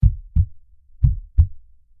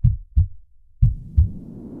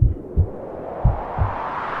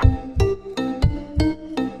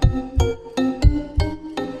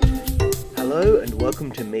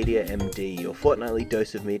welcome to Media MD, your fortnightly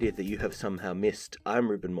dose of media that you have somehow missed. I'm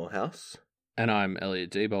Ruben Morehouse. And I'm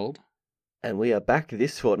Elliot Diebold. And we are back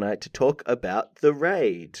this fortnight to talk about The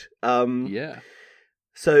Raid. Yeah.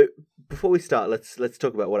 So, before we start, let's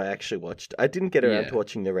talk about what I actually watched. I didn't get around to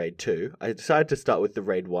watching The Raid 2. I decided to start with The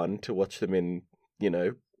Raid 1 to watch them in,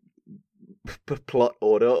 plot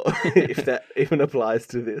order, if that even applies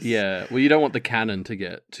to this. Yeah, well, you don't want the canon to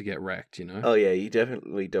get wrecked, you know? Oh yeah, you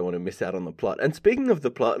definitely don't want to miss out on the plot. And speaking of the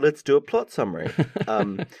plot, let's do a plot summary.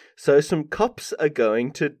 So some cops are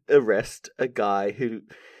going to arrest a guy who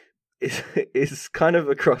is kind of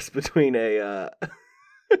a cross between a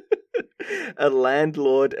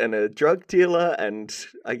landlord and a drug dealer, and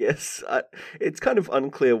I guess it's kind of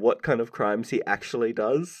unclear what kind of crimes he actually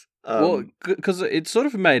does. Well, because it's sort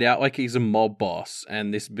of made out like he's a mob boss,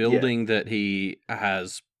 and this building that he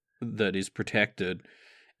has that is protected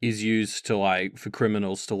is used to for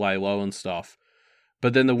criminals to lay low and stuff.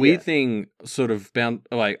 But then the weird thing sort of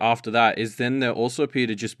after that is then there also appear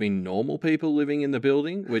to just be normal people living in the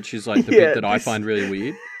building, which is the bit that I find really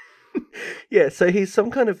weird. Yeah, so he's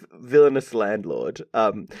some kind of villainous landlord,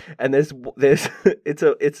 and there's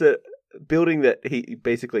it's a building that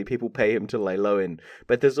people pay him to lay low in,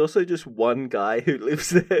 but there's also just one guy who lives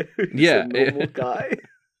there who's a normal guy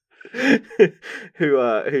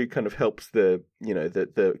who kind of helps the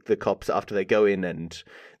cops after they go in, and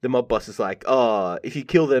the mob boss is like, oh, if you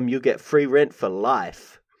kill them you'll get free rent for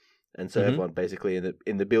life, and so everyone basically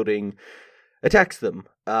in the building attacks them.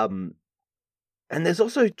 And there's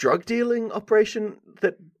also a drug dealing operation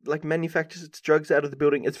that manufactures its drugs out of the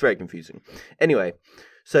building. It's very confusing. Anyway,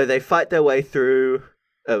 so they fight their way through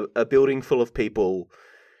a building full of people.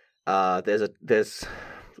 There's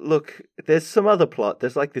some other plot.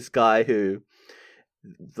 There's this guy who,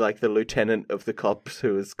 the lieutenant of the cops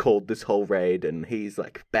who has called this whole raid, and he's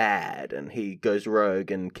bad, and he goes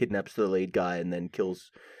rogue and kidnaps the lead guy and then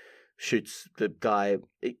shoots the guy.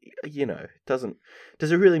 Does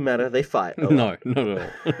it really matter? They fight. No, not at all.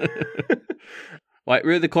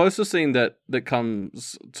 Really, the closest thing that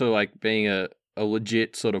comes to being a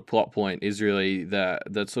legit sort of plot point is really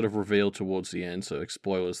that sort of revealed towards the end. So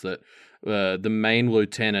spoilers that the main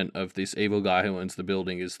lieutenant of this evil guy who owns the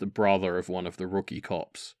building is the brother of one of the rookie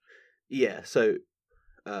cops. Yeah, so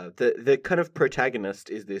the kind of protagonist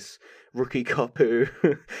is this rookie cop who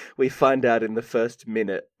we find out in the first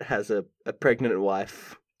minute has a pregnant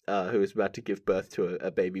wife who is about to give birth to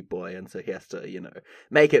a baby boy, and so he has to,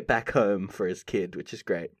 make it back home for his kid, which is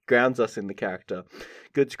great. Grounds us in the character.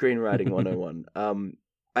 Good screenwriting 101.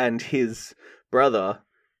 And his brother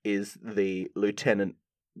is the lieutenant,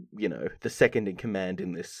 the second in command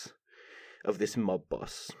of this mob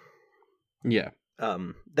boss. Yeah.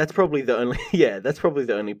 That's probably the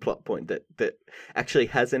only plot point that actually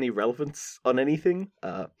has any relevance on anything.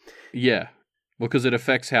 Yeah. Because it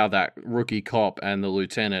affects how that rookie cop and the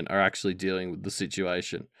lieutenant are actually dealing with the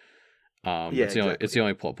situation. It's the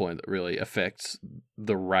only plot point that really affects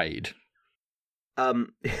the raid. Yeah,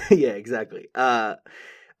 exactly.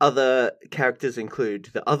 Other characters include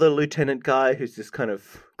the other lieutenant guy, who's this kind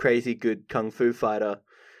of crazy good kung fu fighter.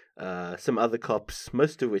 Some other cops,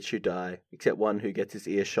 most of which who die, except one who gets his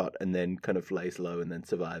ear shot and then kind of lays low and then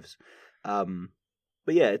survives. But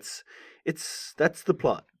yeah, that's the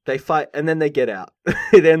plot. They fight and then they get out.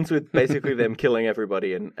 It ends with basically them killing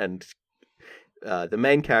everybody, and the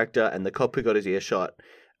main character and the cop who got his ear shot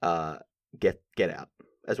get out,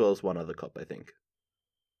 as well as one other cop, I think.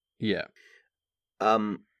 Yeah.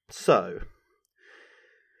 So,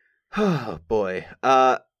 oh boy.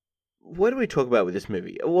 What do we talk about with this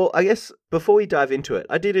movie? Well, I guess before we dive into it,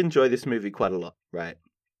 I did enjoy this movie quite a lot, right?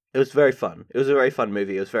 It was very fun. It was a very fun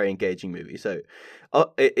movie. It was a very engaging movie. So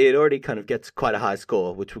it already kind of gets quite a high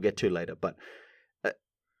score, which we'll get to later. But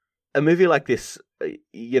a movie like this, I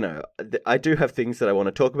do have things that I want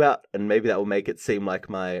to talk about, and maybe that will make it seem like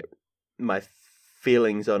my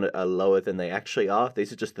feelings on it are lower than they actually are.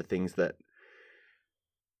 These are the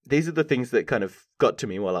things that kind of got to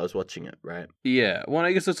me while I was watching it, right? Yeah. Well,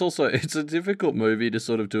 I guess it's a difficult movie to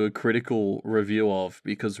sort of do a critical review of,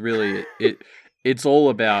 because really it's all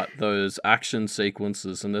about those action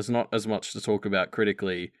sequences, and there's not as much to talk about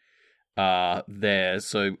critically there.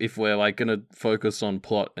 So if we're going to focus on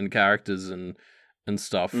plot and characters and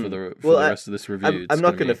stuff for the rest of this review, I'm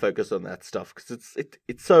not going to focus on that stuff because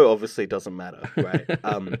it so obviously doesn't matter, right?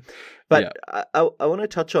 But yeah. I want to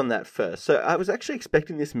touch on that first. So I was actually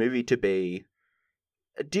expecting this movie to be.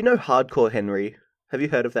 Do you know Hardcore Henry? Have you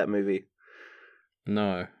heard of that movie?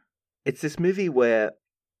 No. It's this movie where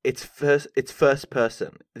it's first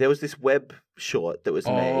person. There was this web short that was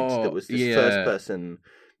made that was this first person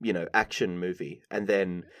action movie, and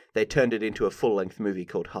then they turned it into a full-length movie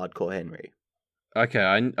called Hardcore Henry.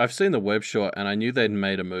 Okay, I've seen the web short, and I knew they'd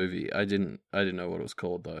made a movie. I didn't know what it was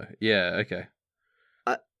called though. Yeah, okay.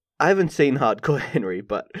 I haven't seen Hardcore Henry,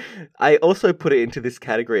 but I also put it into this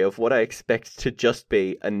category of what I expect to just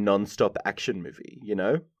be a non-stop action movie,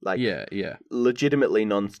 Like, yeah. legitimately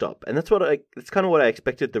non-stop. And that's kind of what I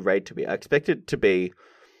expected the Raid to be. I expected it to be,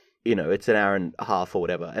 it's an hour and a half or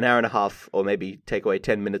whatever. An hour and a half, or maybe take away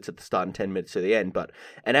 10 minutes at the start and 10 minutes at the end, but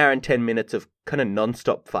an hour and 10 minutes of kind of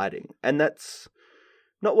non-stop fighting. And that's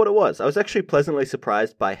not what it was. I was actually pleasantly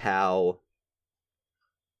surprised by how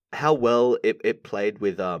well it played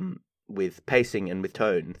with pacing and with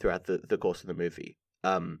tone throughout the course of the movie.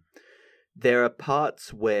 There are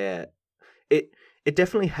parts where it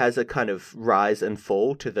definitely has a kind of rise and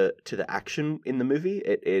fall to the action in the movie.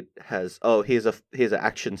 It has here's an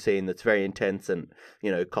action scene that's very intense, and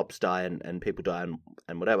cops die and people die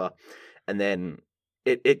and whatever, and then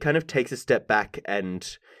it kind of takes a step back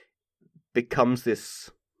and becomes this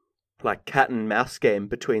like cat and mouse game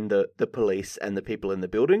between the police and the people in the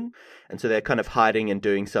building. And so they're kind of hiding and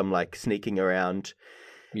doing some like sneaking around.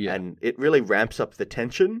 Yeah. And it really ramps up the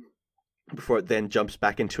tension before it then jumps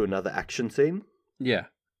back into another action scene. Yeah.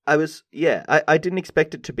 I didn't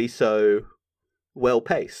expect it to be so well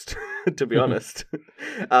paced, to be honest.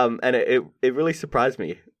 And it really surprised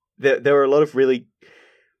me. There were a lot of really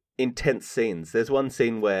intense scenes. There's one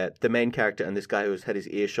scene where the main character and this guy who's had his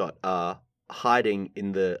ear shot are hiding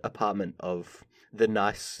in the apartment of the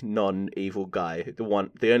nice non-evil guy,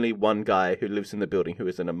 the only one guy who lives in the building who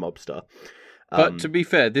isn't a mobster. But to be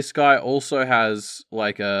fair, this guy also has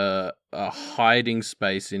like a hiding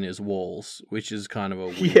space in his walls, which is kind of a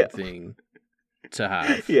weird thing to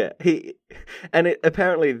have. Yeah,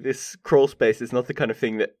 apparently this crawl space is not the kind of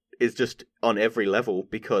thing that is just on every level,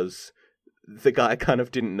 because the guy kind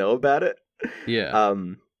of didn't know about it. Yeah.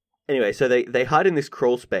 Anyway, so they hide in this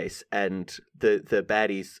crawl space, and the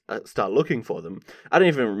baddies start looking for them. I don't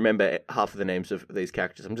even remember half of the names of these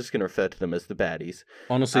characters. I'm just going to refer to them as the baddies.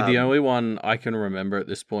 Honestly, the only one I can remember at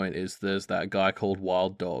this point is there's that guy called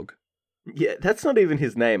Wild Dog. Yeah, that's not even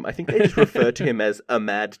his name. I think they just refer to him as a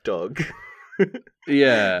mad dog.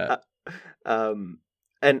 Yeah.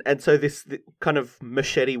 And so this kind of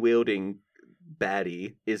machete-wielding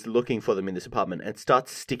baddie is looking for them in this apartment and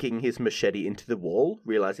starts sticking his machete into the wall,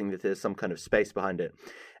 realizing that there's some kind of space behind it.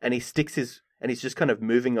 And he's just kind of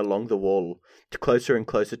moving along the wall to closer and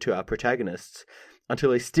closer to our protagonists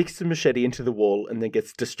until he sticks the machete into the wall and then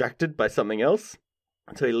gets distracted by something else.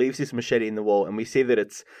 And so he leaves his machete in the wall, and we see that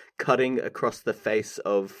it's cutting across the face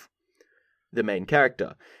of the main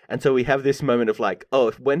character. And so we have this moment of like,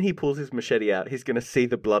 when he pulls his machete out, he's going to see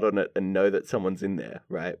the blood on it and know that someone's in there,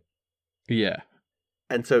 right? Yeah.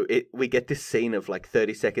 And so we get this scene of like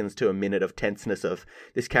 30 seconds to a minute of tenseness of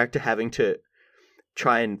this character having to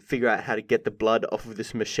try and figure out how to get the blood off of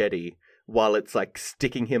this machete while it's like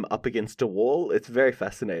sticking him up against a wall. It's very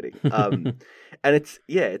fascinating. And it's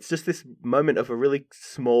just this moment of a really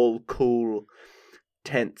small, cool,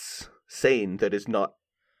 tense scene that is not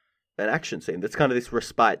an action scene. That's kind of this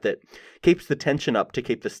respite that keeps the tension up to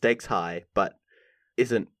keep the stakes high, but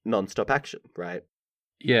isn't non-stop action, right?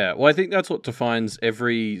 Yeah, well, I think that's what defines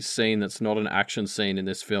every scene that's not an action scene in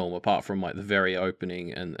this film, apart from like the very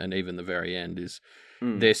opening and even the very end, is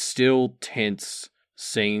they're still tense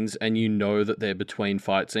scenes, and you know that they're between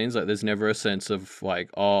fight scenes. Like, there's never a sense of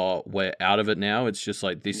like, we're out of it now. It's just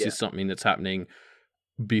like, this is something that's happening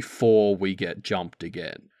before we get jumped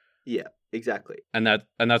again. Yeah, exactly. And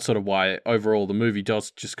that's sort of why overall the movie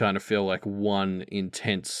does just kind of feel like one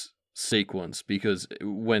intense sequence, because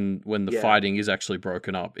when the fighting is actually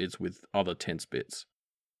broken up, it's with other tense bits.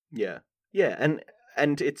 Yeah, and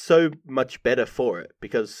it's so much better for it,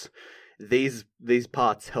 because these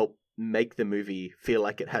parts help make the movie feel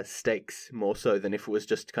like it has stakes more so than if it was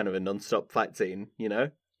just kind of a non-stop fight scene, you know?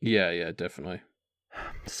 Yeah, definitely.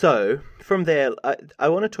 So from there, I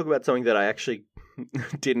want to talk about something that I actually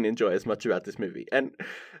didn't enjoy as much about this movie. And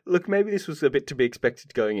look, maybe this was a bit to be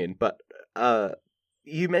expected going in, but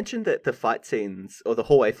you mentioned that the fight scenes, or the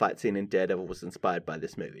hallway fight scene in Daredevil, was inspired by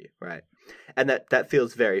this movie, right? And that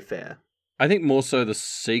feels very fair. I think more so the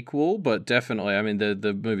sequel, but definitely, I mean,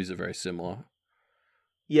 the movies are very similar.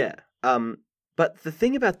 Yeah. But the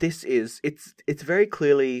thing about this is it's very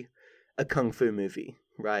clearly a kung fu movie,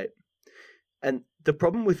 right? And the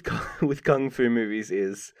problem with kung fu movies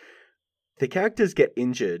is the characters get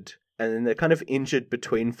injured, and then they're kind of injured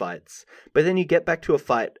between fights. But then you get back to a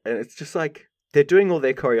fight, and it's just like they're doing all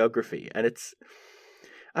their choreography, and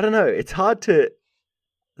I don't know, it's hard to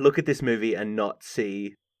look at this movie and not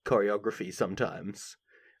see choreography sometimes.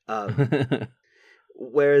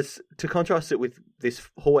 Whereas to contrast it with this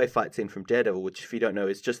hallway fight scene from Daredevil, which if you don't know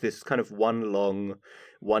is just this kind of one long,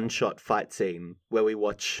 one-shot fight scene where we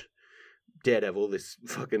watch Daredevil, this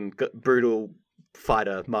fucking brutal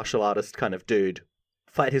fighter, martial artist kind of dude,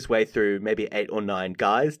 fight his way through maybe 8 or 9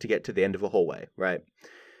 guys to get to the end of a hallway, right?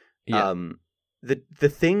 Yeah. The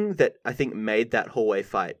thing that I think made that hallway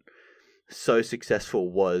fight so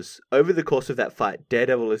successful was over the course of that fight,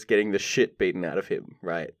 Daredevil is getting the shit beaten out of him,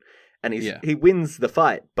 right? And he wins the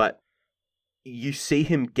fight, but you see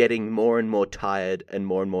him getting more and more tired and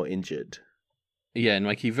more injured. Yeah, and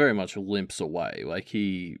like he very much limps away. Like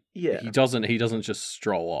he doesn't just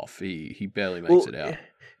stroll off. He barely makes it out.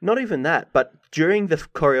 Not even that, but during the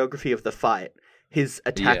choreography of the fight, his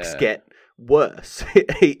attacks get worse.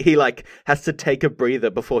 he like has to take a breather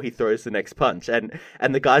before he throws the next punch, and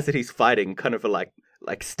the guys that he's fighting kind of are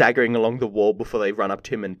like staggering along the wall before they run up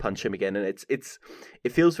to him and punch him again, and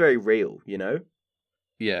it feels very real, you know?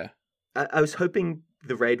 Yeah. I was hoping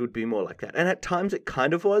the raid would be more like that, and at times it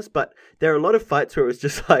kind of was, but there are a lot of fights where it was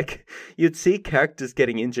just like you'd see characters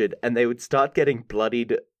getting injured and they would start getting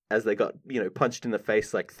bloodied as they got, punched in the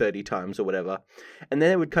face like 30 times or whatever, and then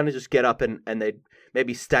they would kind of just get up and they'd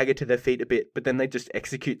maybe stagger to their feet a bit, but then they just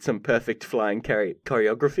execute some perfect flying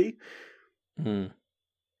choreography.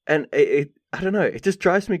 And I don't know, it just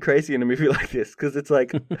drives me crazy in a movie like this, because it's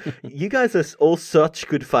like, you guys are all such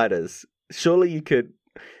good fighters. Surely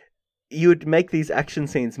you would make these action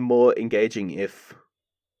scenes more engaging if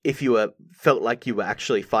you felt like you were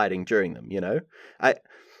actually fighting during them, you know? I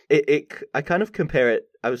kind of compare it,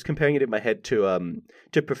 I was comparing it in my head to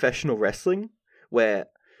professional wrestling, where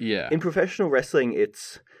in professional wrestling,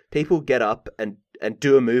 it's people get up and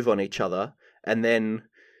do a move on each other, and then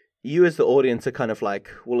you as the audience are kind of like,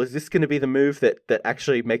 well, is this going to be the move that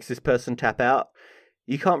actually makes this person tap out?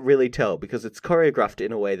 You can't really tell because it's choreographed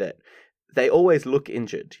in a way that they always look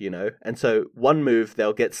injured, you know? And so one move,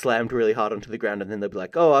 they'll get slammed really hard onto the ground and then they'll be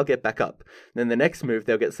like, oh, I'll get back up. And then the next move,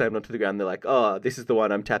 they'll get slammed onto the ground. And they're like, oh, this is the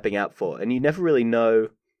one I'm tapping out for. And you never really know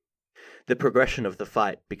the progression of the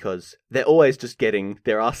fight because they're always just getting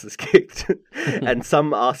their asses kicked. And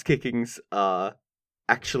some ass kickings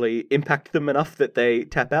actually impact them enough that they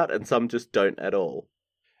tap out, and some just don't at all.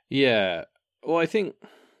 Yeah. Well, I think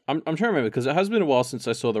I'm trying to remember because it has been a while since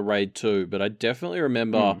I saw the Raid 2, but I definitely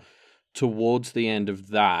remember towards the end of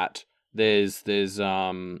that, there's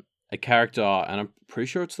a character, and I'm pretty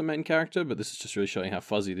sure it's the main character, but this is just really showing how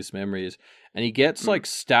fuzzy this memory is. And he gets like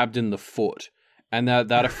stabbed in the foot, and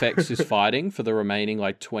that affects his fighting for the remaining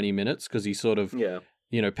like 20 minutes because he sort of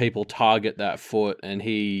people target that foot, and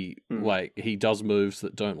he he does moves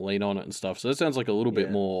that don't lean on it and stuff. So that sounds like a little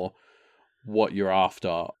bit more what you're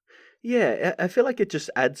after. Yeah, I feel like it just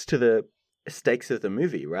adds to the stakes of the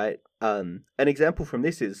movie, right? An example from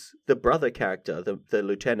this is the brother character, the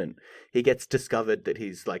lieutenant. He gets discovered that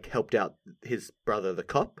he's like helped out his brother, the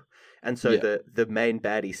cop, and so the main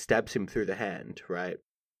baddie stabs him through the hand, right?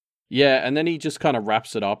 Yeah, and then he just kind of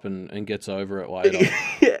wraps it up and gets over it later.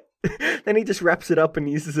 Yeah. Then he just wraps it up and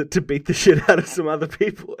uses it to beat the shit out of some other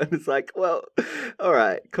people. And it's like, well, all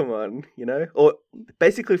right, come on, you know? Or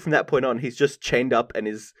basically from that point on, he's just chained up and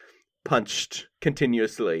is punched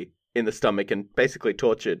continuously in the stomach and basically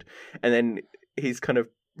tortured. And then he's kind of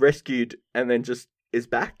rescued and then just is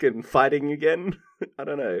back and fighting again. I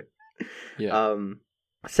don't know. Yeah.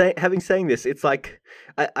 Saying this, it's like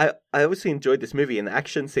I obviously enjoyed this movie and the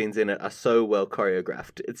action scenes in it are so well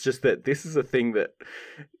choreographed. It's just that this is a thing that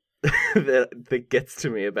that gets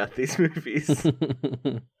to me about these movies.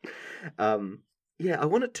 I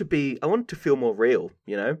want it to feel more real,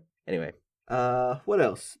 you know? Anyway, what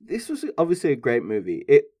else? This was obviously a great movie.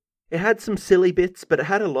 It had some silly bits, but it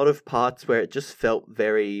had a lot of parts where it just felt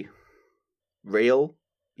very real.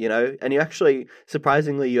 You know, and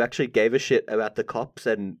surprisingly, you actually gave a shit about the cops,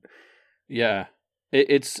 and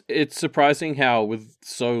it's surprising how with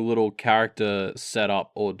so little character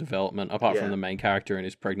setup or development, apart from the main character and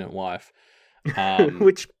his pregnant wife,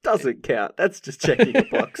 which doesn't count. That's just checking a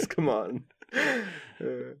box. Come on.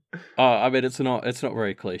 I mean, it's not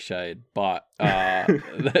very cliched, but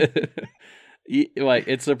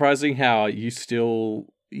it's surprising how you still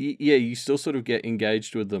sort of get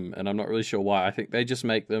engaged with them, and I'm not really sure why. I think they just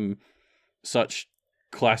make them such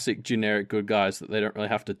classic generic good guys that they don't really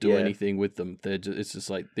have to do anything with them. It's just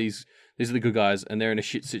like these are the good guys, and they're in a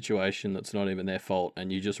shit situation that's not even their fault,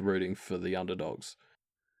 and you're just rooting for the underdogs.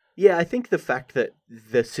 Yeah, I think the fact that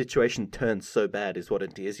the situation turns so bad is what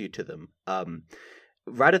endears you to them.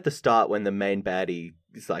 Right at the start, when the main baddie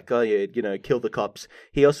is like, "Oh yeah, kill the cops,"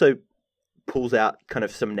 he also pulls out kind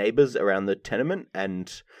of some neighbors around the tenement,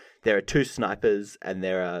 and there are 2 snipers, and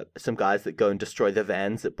there are some guys that go and destroy the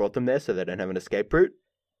vans that brought them there, so they don't have an escape route.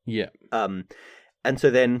 Yeah. And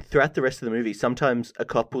so then throughout the rest of the movie, sometimes a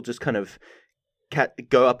cop will just kind of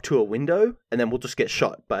go up to a window, and then we'll just get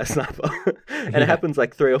shot by a sniper. And it happens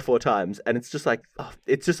like 3 or 4 times, and it's just like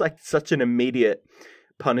such an immediate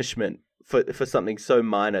punishment for something so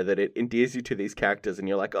minor that it endears you to these characters, and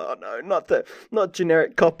you're like, oh no, not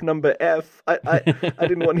generic cop number F. I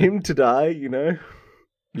didn't want him to die, you know?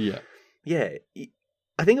 Yeah. Yeah.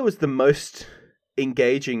 I think it was the most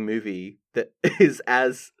engaging movie that is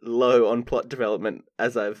as low on plot development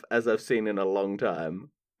as I've seen in a long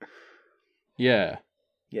time. Yeah.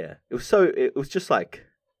 Yeah. It was just like,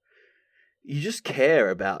 you just care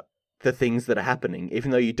about the things that are happening, even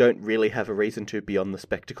though you don't really have a reason to beyond the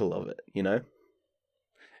spectacle of it, you know?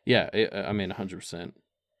 Yeah, I mean, 100%.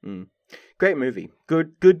 Great movie.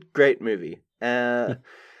 Great movie.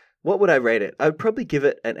 What would I rate it? I would probably give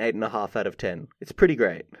it an 8.5 out of 10. It's pretty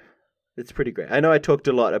great. I know I talked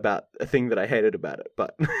a lot about a thing that I hated about it,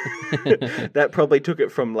 but that probably took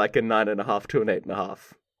it from like a 9.5 to an 8.5,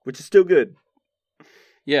 which is still good.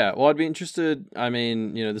 Yeah, well, I'd be interested. I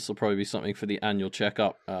mean, this will probably be something for the annual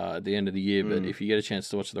checkup at the end of the year, but if you get a chance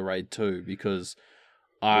to watch The Raid 2, because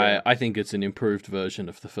I think it's an improved version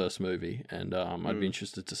of the first movie, and I'd be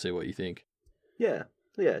interested to see what you think. Yeah,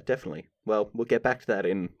 definitely. Well, we'll get back to that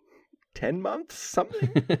in 10 months, something?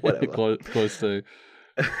 Whatever. Close to.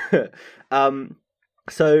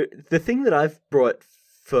 So the thing that I've brought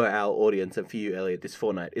for our audience and for you, Elliot, this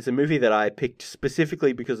fortnight is a movie that I picked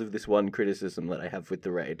specifically because of this one criticism that I have with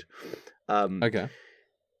The Raid. Okay.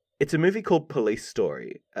 It's a movie called Police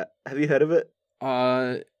Story. Have you heard of it?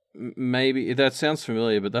 Maybe. That sounds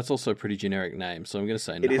familiar, but that's also a pretty generic name, so I'm going to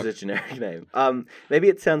say no. It is a generic name. Maybe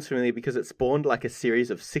it sounds familiar because it spawned like a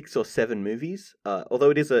series of 6 or 7 movies.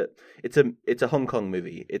 Although it's a Hong Kong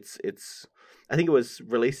movie. I think it was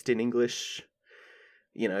released in English,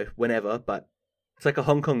 whenever, but it's like a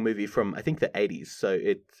Hong Kong movie from, I think, the 80s, so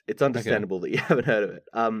it's understandable that you haven't heard of it.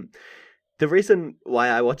 The reason why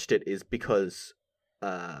I watched it is because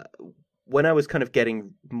when I was kind of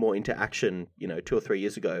getting more into action, 2 or 3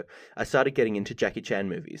 years ago, I started getting into Jackie Chan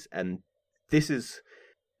movies, and this is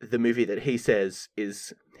the movie that he says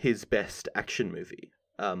is his best action movie.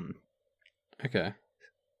 Okay.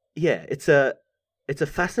 Yeah, it's a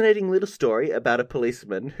fascinating little story about a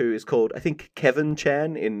policeman who is called, I think, Kevin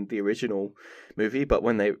Chan in the original movie, but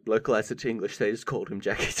when they localized it to English, they just called him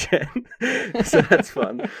Jackie Chan. So that's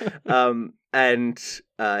fun. And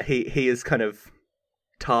he is kind of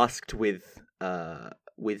tasked with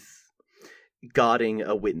guarding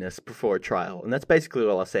a witness before a trial, and that's basically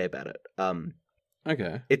all I'll say about it.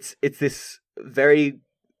 Okay. It's this very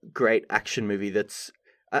great action movie that's...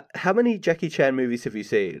 how many Jackie Chan movies have you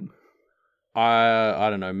seen? I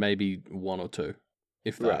don't know, maybe 1 or 2,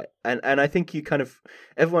 if that. Right. And I think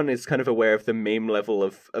everyone is kind of aware of the meme level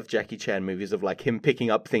of Jackie Chan movies, of like him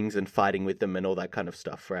picking up things and fighting with them and all that kind of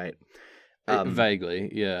stuff, right?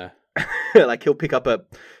 Vaguely, yeah. Like he'll pick up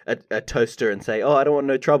a toaster and say, oh, I don't want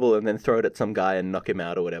no trouble, and then throw it at some guy and knock him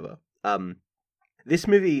out or whatever. This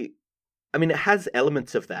movie, I mean, it has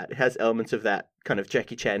elements of that. It has elements of that kind of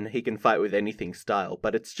Jackie Chan, he can fight with anything style,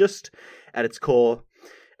 but it's just, at its core,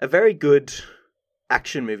 a very good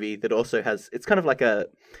action movie that also has... It's kind of like a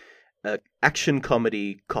action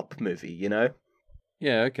comedy cop movie,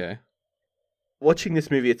 Yeah, okay. Watching this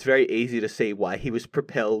movie, it's very easy to see why he was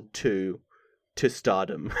propelled to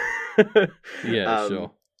stardom. Yeah,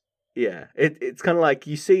 sure. Yeah, it's kind of like,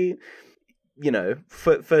 you see,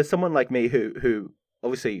 for someone like me who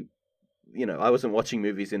obviously... I wasn't watching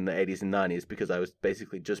movies in the 80s and 90s because I was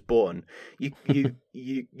basically just born. You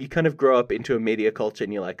kind of grow up into a media culture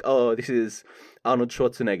and you're like, oh, this is Arnold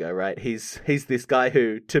Schwarzenegger, right? He's this guy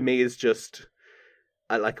who, to me, is just...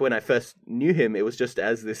 like when I first knew him, it was just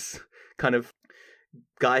as this kind of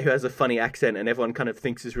guy who has a funny accent and everyone kind of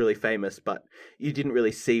thinks is really famous, but you didn't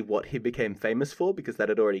really see what he became famous for because that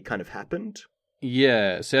had already kind of happened.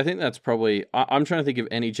 Yeah, so I think that's probably... I'm trying to think of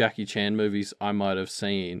any Jackie Chan movies I might have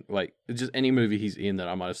seen. Like, just any movie he's in that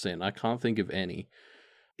I might have seen. I can't think of any.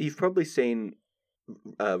 You've probably seen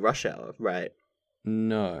Rush Hour, right?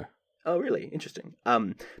 No. Oh, really? Interesting.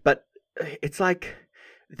 But it's like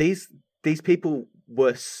these people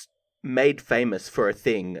were made famous for a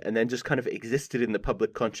thing and then just kind of existed in the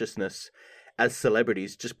public consciousness as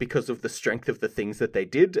celebrities just because of the strength of the things that they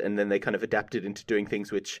did, and then they kind of adapted into doing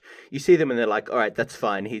things which you see them and they're like, all right, that's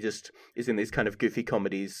fine, he just is in these kind of goofy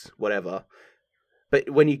comedies, whatever. But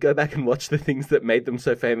when you go back and watch the things that made them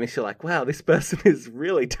so famous, you're like, wow, this person is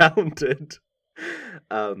really talented.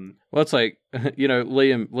 Um, Well, it's like,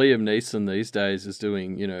 Liam Neeson these days is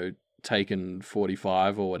doing, Taken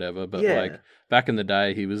 45 or whatever, but yeah, like back in the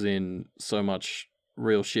day, he was in so much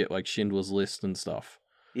real shit like Schindler's List and stuff.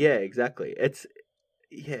 yeah, exactly.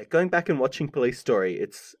 Going back and watching Police Story,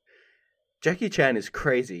 Jackie Chan is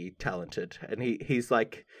crazy talented, and he's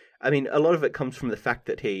like, I mean, a lot of it comes from the fact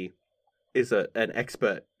that he is an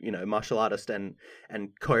expert, martial artist and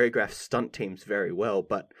choreographs stunt teams very well,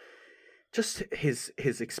 but just his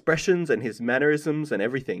expressions and his mannerisms and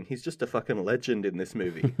everything, he's just a fucking legend in this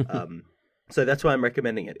movie. So that's why I'm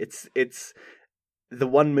recommending it. It's the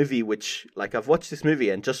one movie which, like, I've watched this movie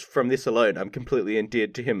and just from this alone, I'm completely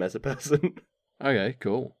endeared to him as a person. Okay,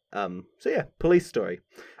 cool. So yeah, Police Story.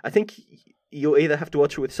 I think you'll either have to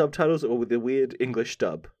watch it with subtitles or with a weird English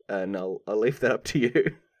dub, and I'll leave that up to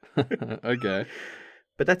you. Okay.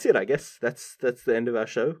 But that's it, I guess. That's the end of our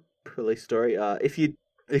show, Police Story.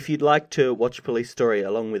 If you'd like to watch Police Story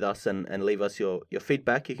along with us and leave us your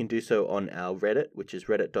feedback, you can do so on our Reddit, which is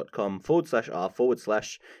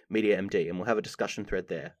reddit.com/r/mediamd, and we'll have a discussion thread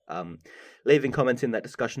there. Leaving comments in that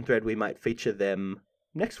discussion thread, we might feature them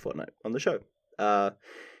next fortnight on the show.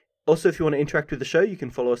 Also, if you want to interact with the show, you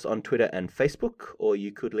can follow us on Twitter and Facebook, or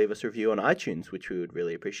you could leave us a review on iTunes, which we would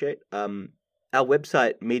really appreciate. Our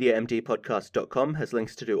website, mediamdpodcast.com, has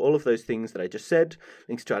links to do all of those things that I just said,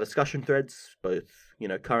 links to our discussion threads, both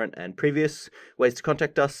current and previous, ways to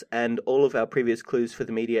contact us, and all of our previous clues for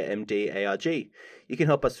the Media MD ARG. You can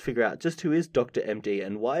help us figure out just who is Dr. MD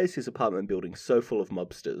and why is his apartment building so full of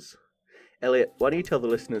mobsters. Elliot, why don't you tell the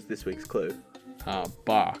listeners this week's clue?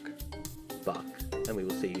 Bark. Bark. And we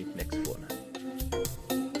will see you next fortnight.